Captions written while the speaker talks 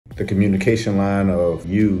the communication line of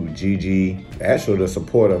you, Gigi, actually the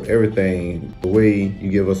support of everything, the way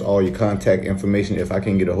you give us all your contact information. If I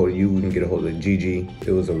can get a hold of you, we can get a hold of Gigi.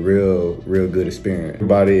 It was a real good experience.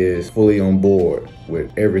 Everybody is fully on board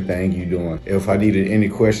with everything you're doing. If I needed any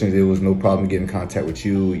questions, it was no problem getting in contact with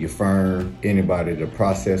you, your firm, anybody. The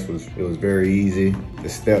process was very easy. The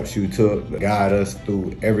steps you took to guide us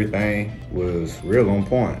through everything was real on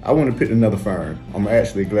point. I want to pick another firm. I'm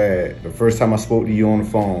actually glad. The first time I spoke to you on the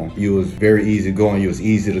phone, you was very easy going. You was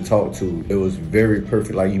easy to talk to. It was very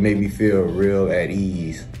perfect. Like, you made me feel real at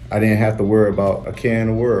ease. I didn't have to worry about a care in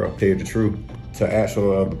the world, to tell you the truth.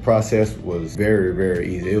 The process was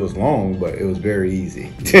very easy. It was long, but it was very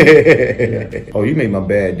easy. Oh, you made my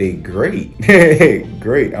bad day great.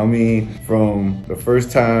 Great. I mean, from the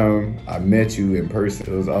first time I met you in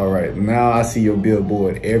person, it was all right. Now I see your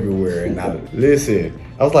billboard everywhere, and I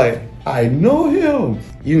was like, I know him.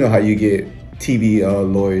 You know how you get TV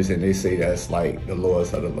lawyers and they say that's like the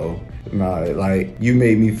lowest of the low. Nah, like, you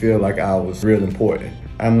made me feel like I was real important.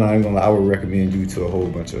 I'm not gonna lie, I would recommend you to a whole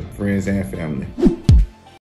bunch of friends and family.